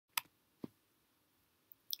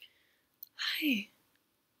Hi.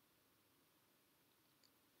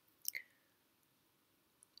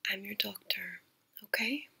 I'm your doctor,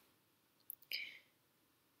 okay?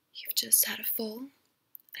 You've just had a fall,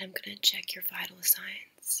 and I'm gonna check your vital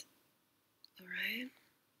signs. Alright?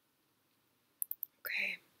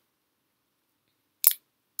 Okay.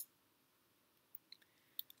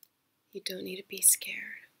 You don't need to be scared.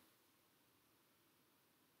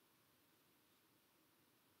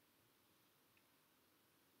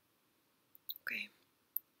 Okay.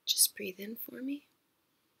 Just breathe in for me.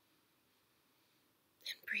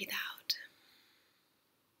 And breathe out.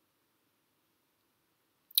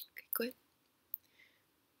 Okay, good.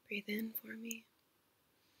 Breathe in for me.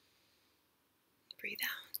 Breathe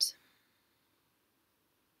out.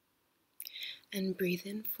 And breathe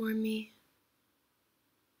in for me.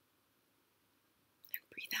 And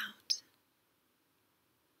breathe out.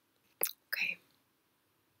 Okay.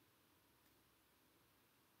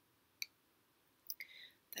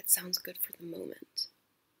 That sounds good for the moment.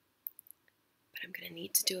 But I'm gonna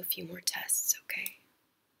need to do a few more tests, okay?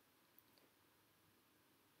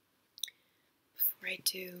 Before I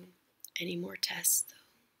do any more tests, though,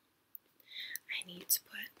 I need to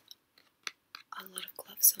put a lot of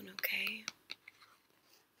gloves on, okay?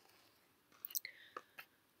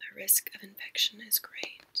 The risk of infection is great.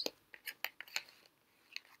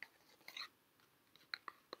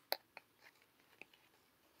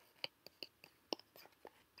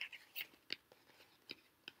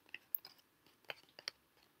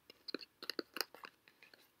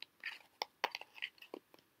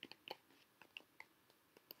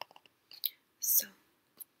 So,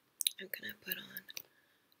 I'm gonna put on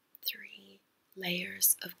 3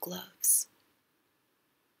 layers of gloves,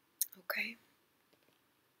 okay?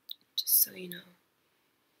 Just so you know.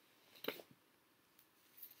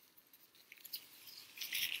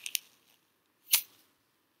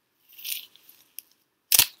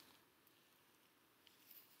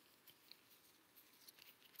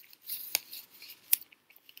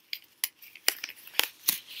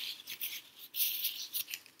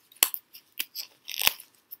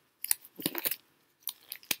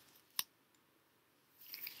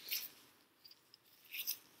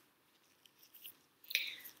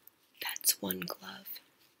 That's 1 glove.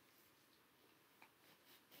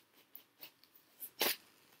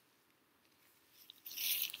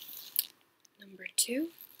 Number 2.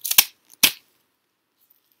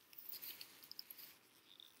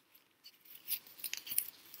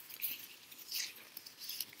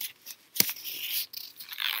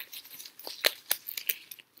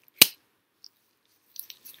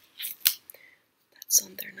 That's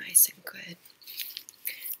on there nice and good.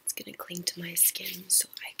 It's gonna cling to my skin so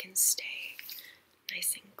I can stay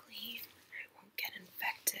nice and clean. I won't get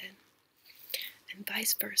infected. And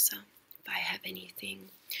vice versa. If I have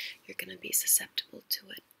anything, you're gonna be susceptible to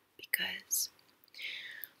it because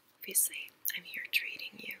obviously I'm here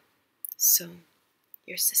treating you. So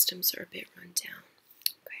your systems are a bit run down.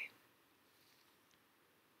 Okay.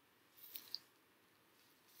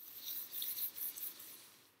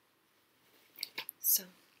 So,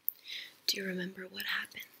 do you remember what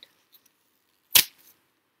happened?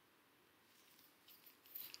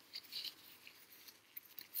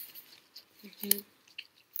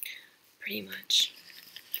 Pretty much.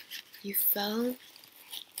 You fell.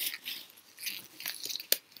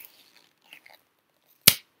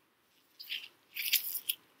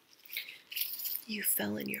 You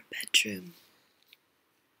fell in your bedroom.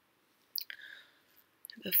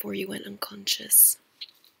 Before you went unconscious,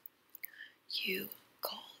 you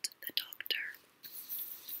called the doctor.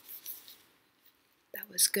 That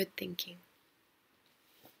was good thinking.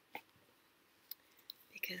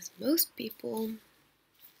 Because most people,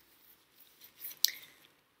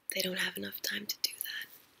 they don't have enough time to do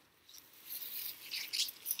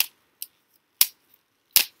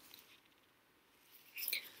that.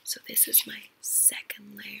 So this is my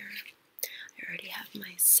 2nd layer. I already have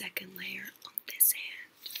my 2nd layer on this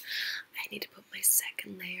hand. I need to put my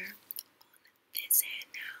 2nd layer on this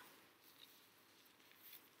hand now.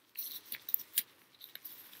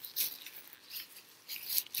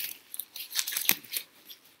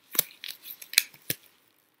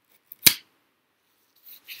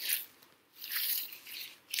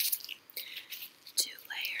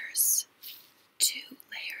 Two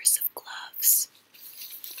layers of gloves.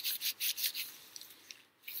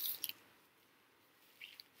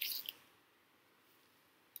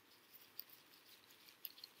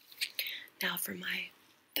 Now for my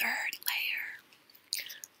 3rd layer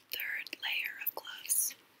of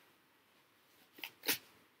gloves.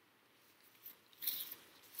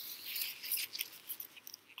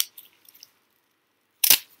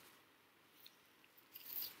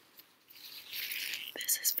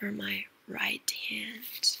 for my right hand,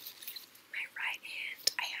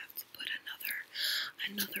 I have to put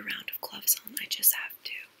another round of gloves on. I just have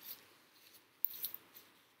to.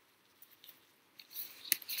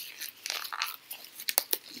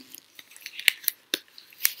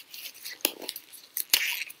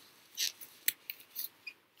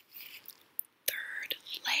 Third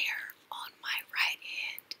layer on my right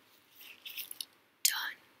hand.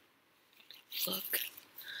 Done. Look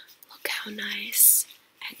how nice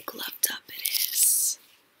and gloved up it is.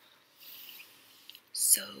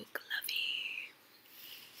 So glovey.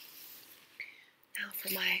 Now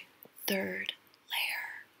for my third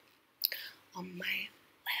layer on my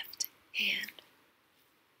left hand.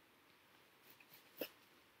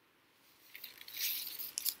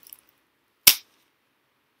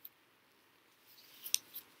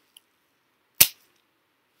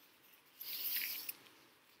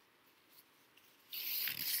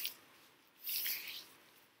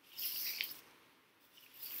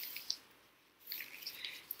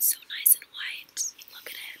 So nice and white. Look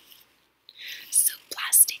at it. So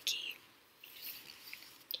plasticky.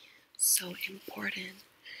 So important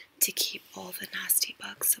to keep all the nasty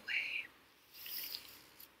bugs away.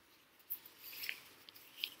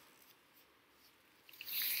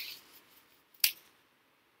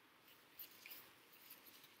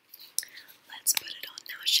 Let's put it on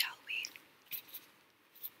now, shall we?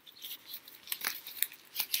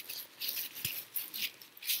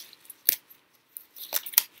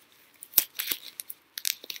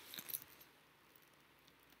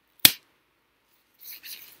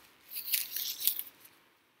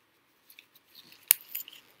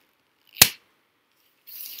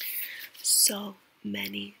 So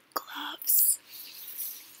many gloves.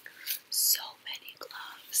 So many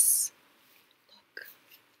gloves. Look.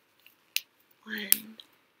 1,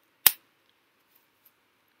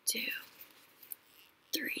 2,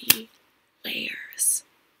 3 layers.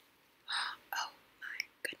 Oh my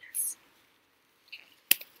goodness.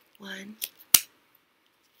 1,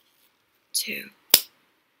 2,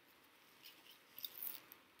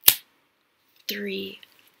 3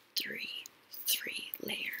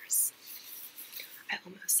 layers. I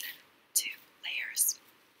almost said 2 layers.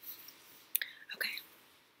 Okay.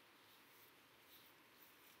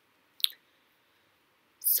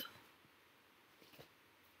 So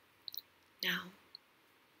now I'm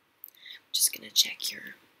just gonna check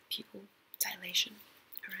your pupil dilation.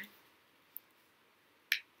 Alright.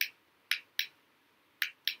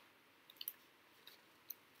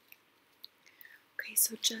 Okay,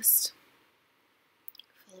 so just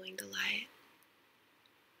following the light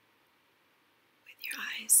with your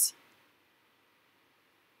eyes.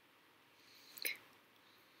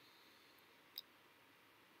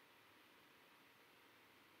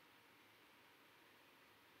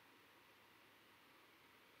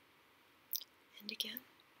 And again.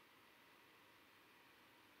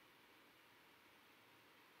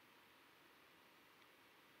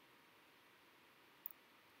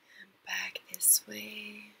 And back this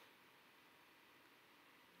way.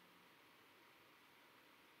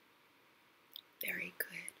 Very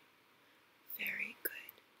good. Very good.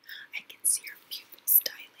 I can see your pupils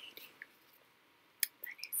dilating.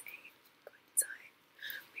 That is a good sign.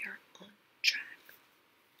 We are on track.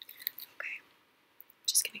 Okay. I'm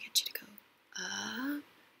just gonna get you to go up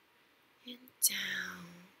and down,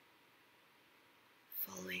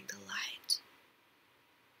 following the light.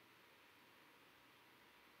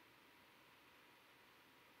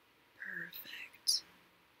 Perfect.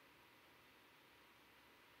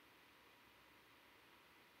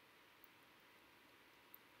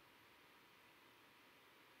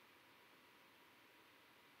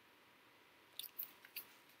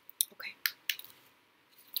 Okay.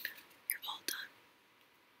 You're all done.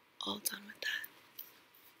 All done with that.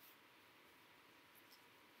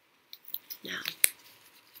 Now,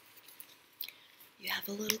 you have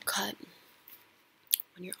a little cut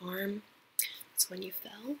on your arm. It's when you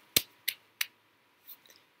fell.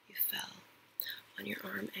 You fell on your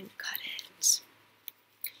arm and cut it.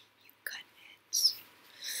 You cut it.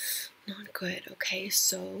 Not good. Okay,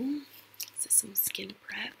 so this is some skin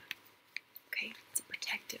prep. Okay, it's a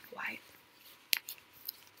protective wipe.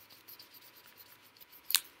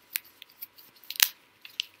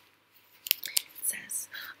 It says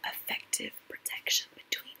effective protection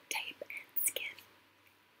between tape and skin.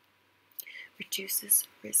 Reduces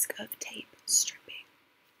risk of tape stripping.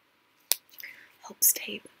 Helps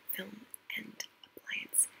tape, film, and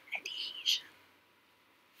appliance adhesion.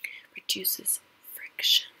 Reduces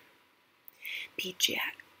friction.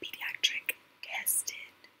 Pediatric tested.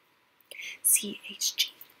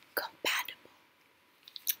 CHG compatible.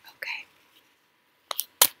 Okay.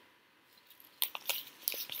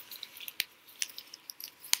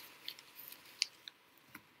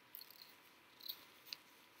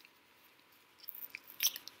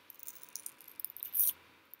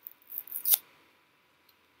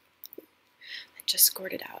 just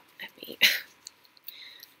squirted out at me.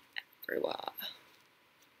 Everywhere.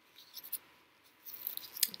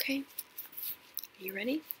 Okay, are you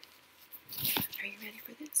ready? Are you ready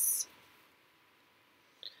for this?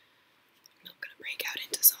 I'm not gonna break out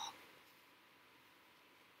into song.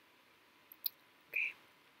 Okay,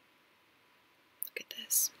 look at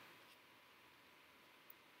this.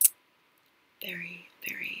 Very,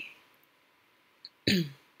 very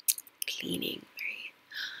cleaning, very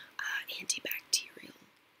antibacterial.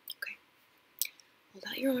 Okay, hold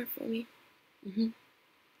out your arm for me. Good,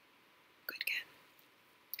 good.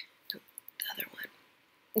 No, the other one.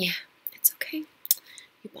 Yeah, it's okay.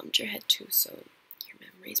 You bumped your head too, so your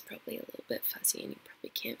memory is probably a little bit fuzzy, and you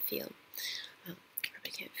probably can't feel.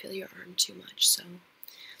 Your arm too much. So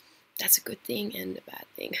that's a good thing and a bad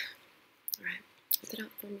thing. All right, hold it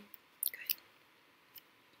out for me. Good.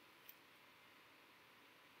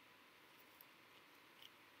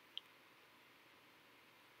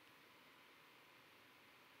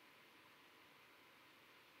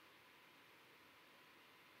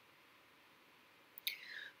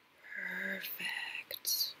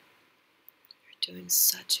 Perfect. You're doing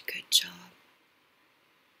such a good job.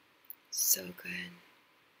 So good.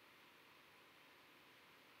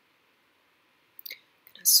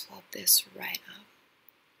 Gonna swab this right up.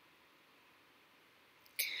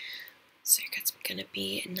 So your gut's gonna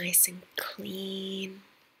be nice and clean.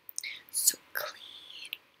 So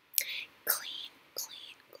clean, clean,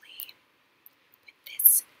 clean, clean. With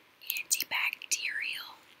this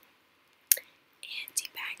antibacterial.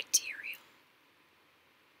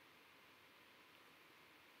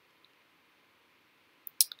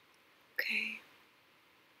 Okay.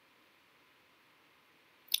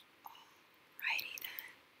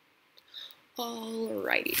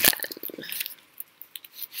 Alrighty then.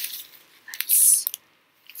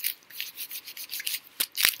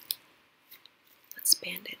 Let's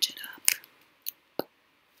bandage it up.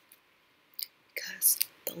 Because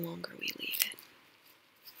the longer we leave it,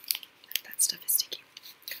 that stuff is sticky.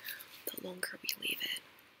 The longer we leave it,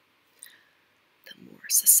 the more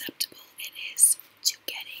susceptible it is to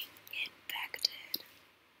getting infected.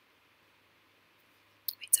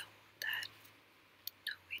 We don't want that.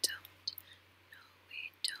 No, we don't. No,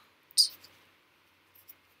 we don't.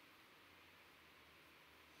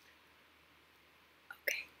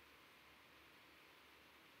 Okay.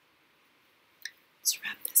 Let's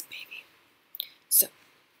wrap this baby. So,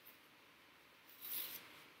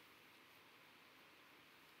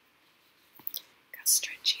 look how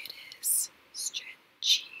stretchy it is.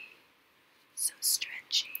 Stretchy. So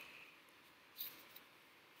stretchy.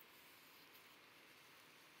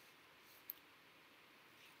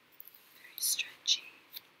 Very stretchy.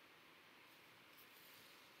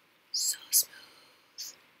 So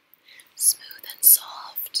smooth. Smooth and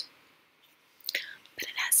soft. But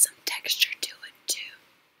it has some texture to it too.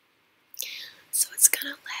 So it's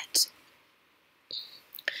gonna let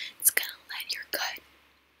your gut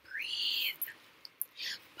breathe,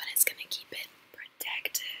 but it's gonna keep it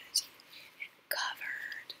protected and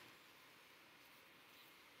covered.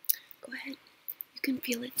 Go ahead, you can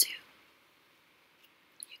feel it too.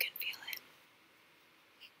 You can feel it.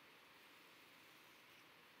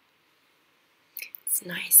 It's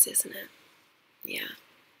nice, isn't it? Yeah.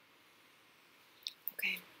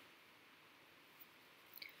 Okay.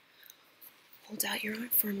 Hold out your arm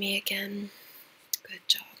for me again. Good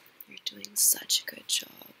job. You're doing such a good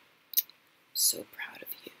job. So proud of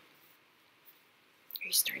you. Are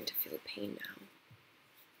you starting to feel pain now?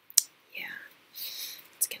 Yeah.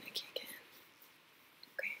 It's gonna kick in.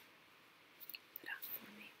 Okay. Put it out for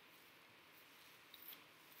me.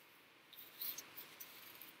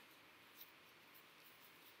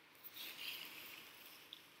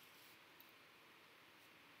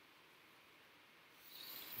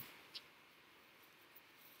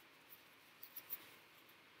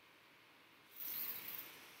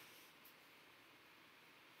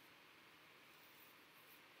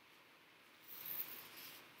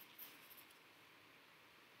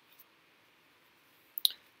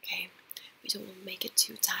 Okay, we don't want to make it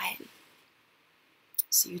too tight.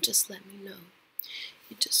 So you just let me know.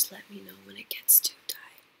 You just let me know when it gets too tight.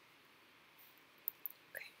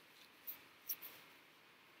 Okay.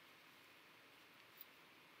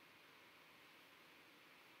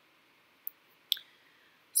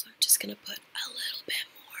 So I'm just going to put a little bit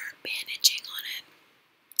more bandaging on it.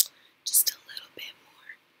 Just a little bit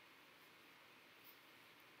more.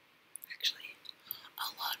 Actually, a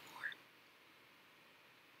lot more.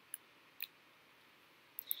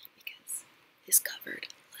 Because it's covered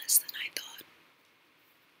less than I thought.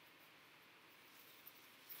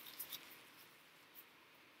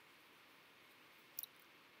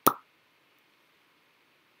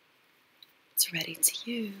 it's ready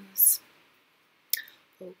to use.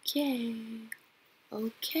 Okay,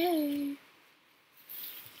 okay.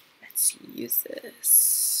 Let's use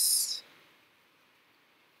this.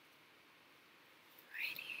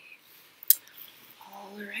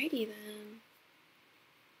 Alrighty then.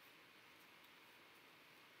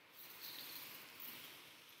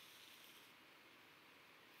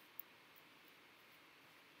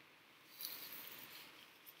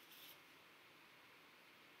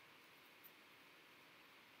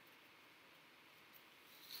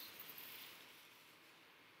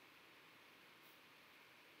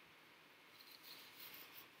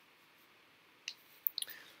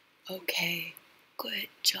 Okay, good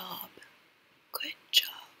job. Good job.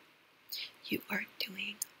 You are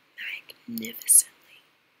doing magnificently.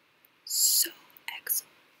 So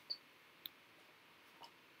excellent.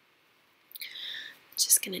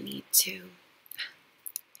 Just gonna need to.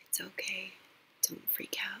 It's okay. Don't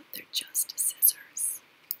freak out. They're just scissors.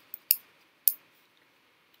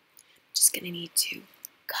 Just gonna need to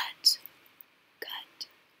cut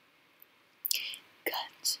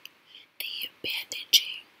the bandaging.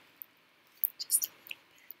 Just a little bit.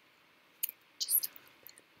 Just a little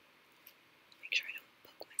bit. Make sure I don't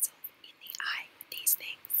poke myself in the eye with these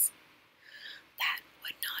things. That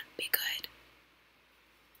would not be good.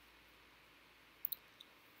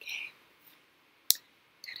 Okay.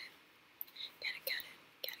 Got it.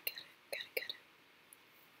 Got it.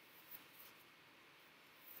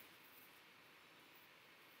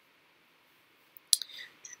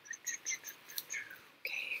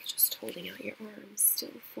 Okay, just holding out your arms still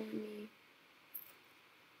for me.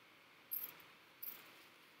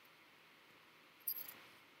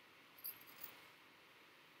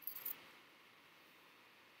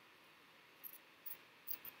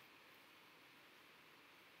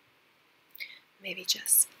 Maybe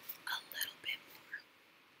just a little bit more.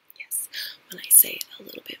 Yes, when I say a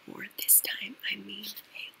little bit more this time, I mean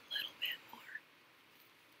a little bit more.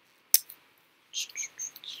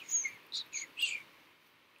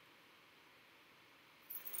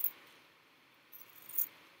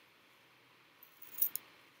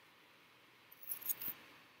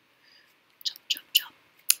 Chop, chop, chop.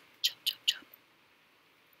 Chop, chop, chop.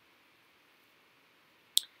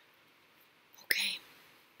 Okay,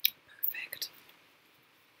 perfect.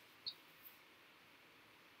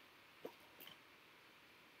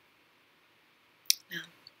 Now,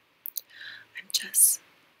 I'm just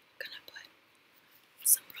gonna put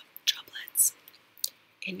some droplets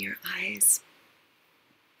in your eyes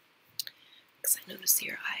because I notice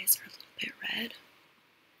your eyes are a little bit red.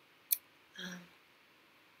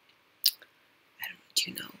 Do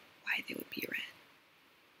you know why they would be red?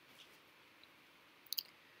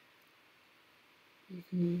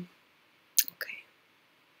 Okay.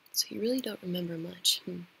 So you really don't remember much.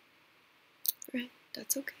 Alright,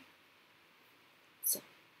 that's okay. So.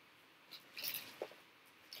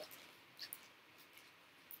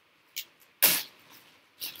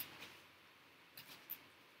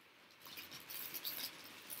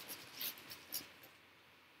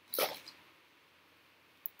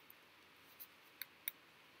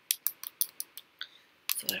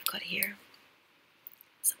 So what I've got here,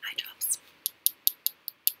 some eye drops.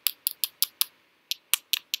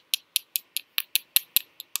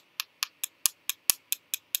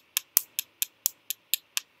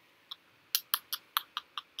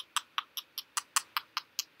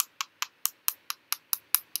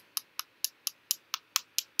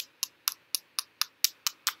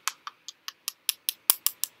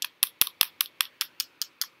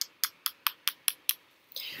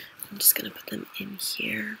 I'm just going to put them in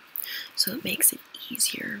here so it makes it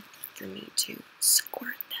easier for me to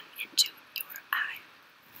squirt them into your eye.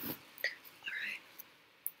 Alright.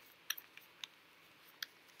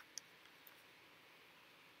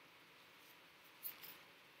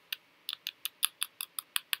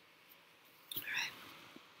 Alright.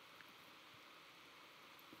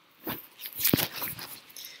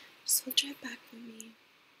 Just switch it back for me.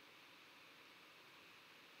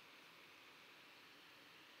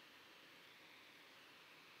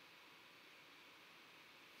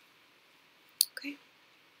 Okay.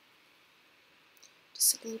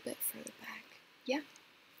 Just a little bit further back. Yeah.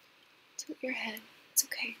 Tilt your head. It's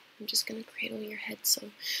okay. I'm just going to cradle your head so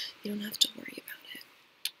you don't have to worry about it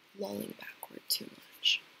lolling backward too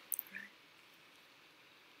much. Alright?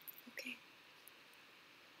 Okay.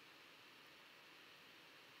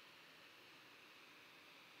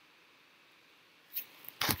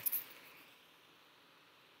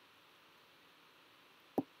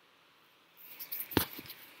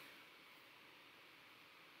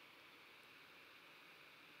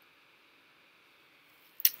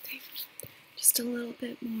 Okay. a little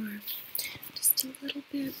bit more. Just a little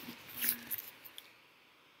bit more.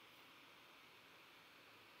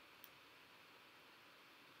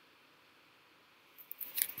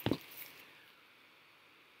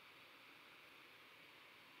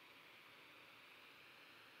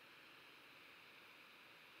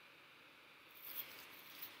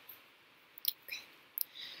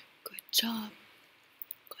 Good job.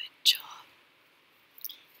 Good job.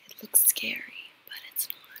 It looks scary, but it's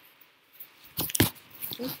not.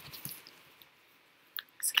 Ooh.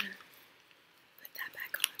 Just gonna put that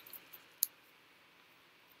back on.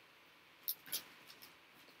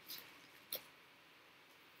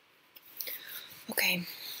 Okay.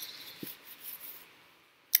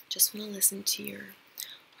 Just want to listen to your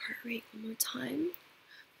heart rate one more time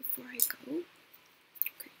before I go.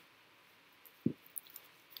 Okay.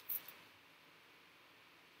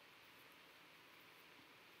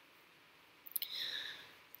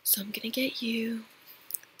 So I'm gonna get you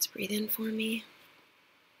to breathe in for me.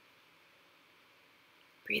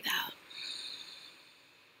 Breathe out.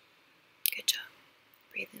 Good job.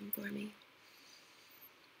 Breathe in for me.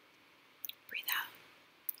 Breathe out.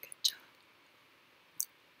 Good job.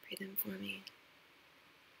 Breathe in for me.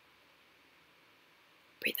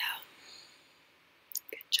 Breathe out.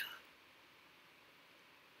 Good job.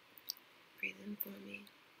 Breathe in for me.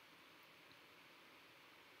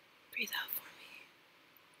 Breathe out for me.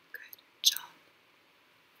 Good job.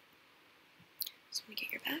 Just want to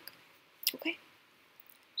get your back. Okay?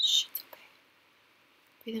 Shh, it's okay.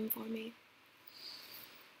 Breathe in for me.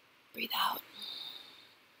 Breathe out.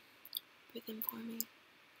 Breathe in for me.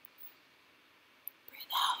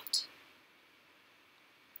 Breathe out.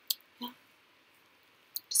 Yeah.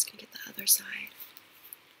 Just gonna get the other side.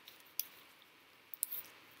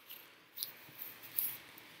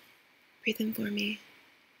 Breathe in for me.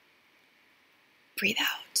 Breathe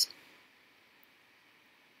out.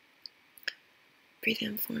 Breathe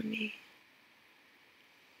in for me.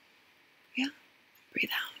 Yeah.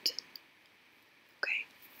 Breathe out. Okay.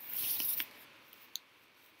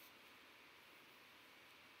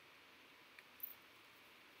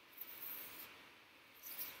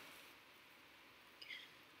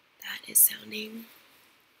 That is sounding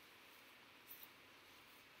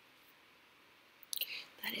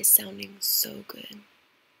so good.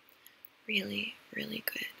 Really, really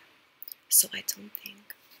good. So I don't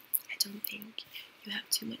think you have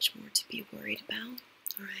too much more to be worried about,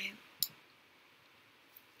 alright?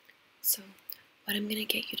 So what I'm gonna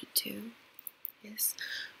get you to do is,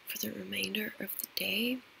 for the remainder of the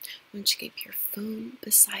day, I want you to keep your phone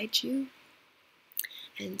beside you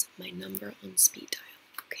and my number on speed dial,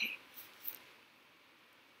 okay?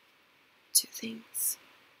 2 things.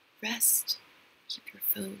 Rest. Keep your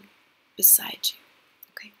phone beside you,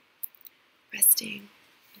 okay? Resting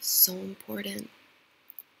is so important.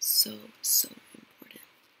 So, so important.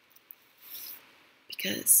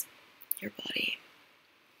 Because your body,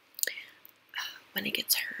 when it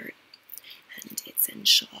gets hurt and it's in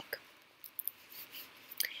shock,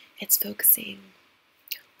 it's focusing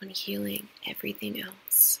on healing everything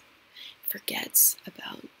else. It forgets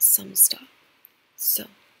about some stuff. So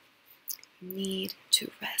you need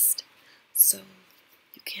to rest so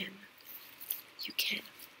you can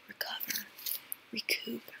recover,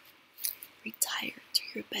 recoup, retire to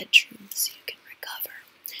your bedroom so you can recover,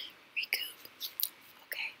 recoup.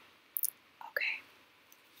 Okay.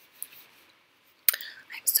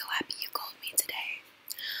 I'm so happy you called me today.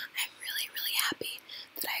 I'm really, really happy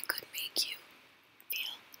that I could make you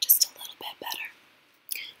feel just a little bit better.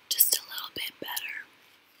 Just a little bit better.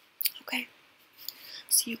 Okay?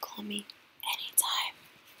 So you call me anytime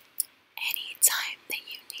that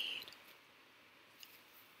you need.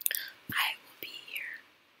 I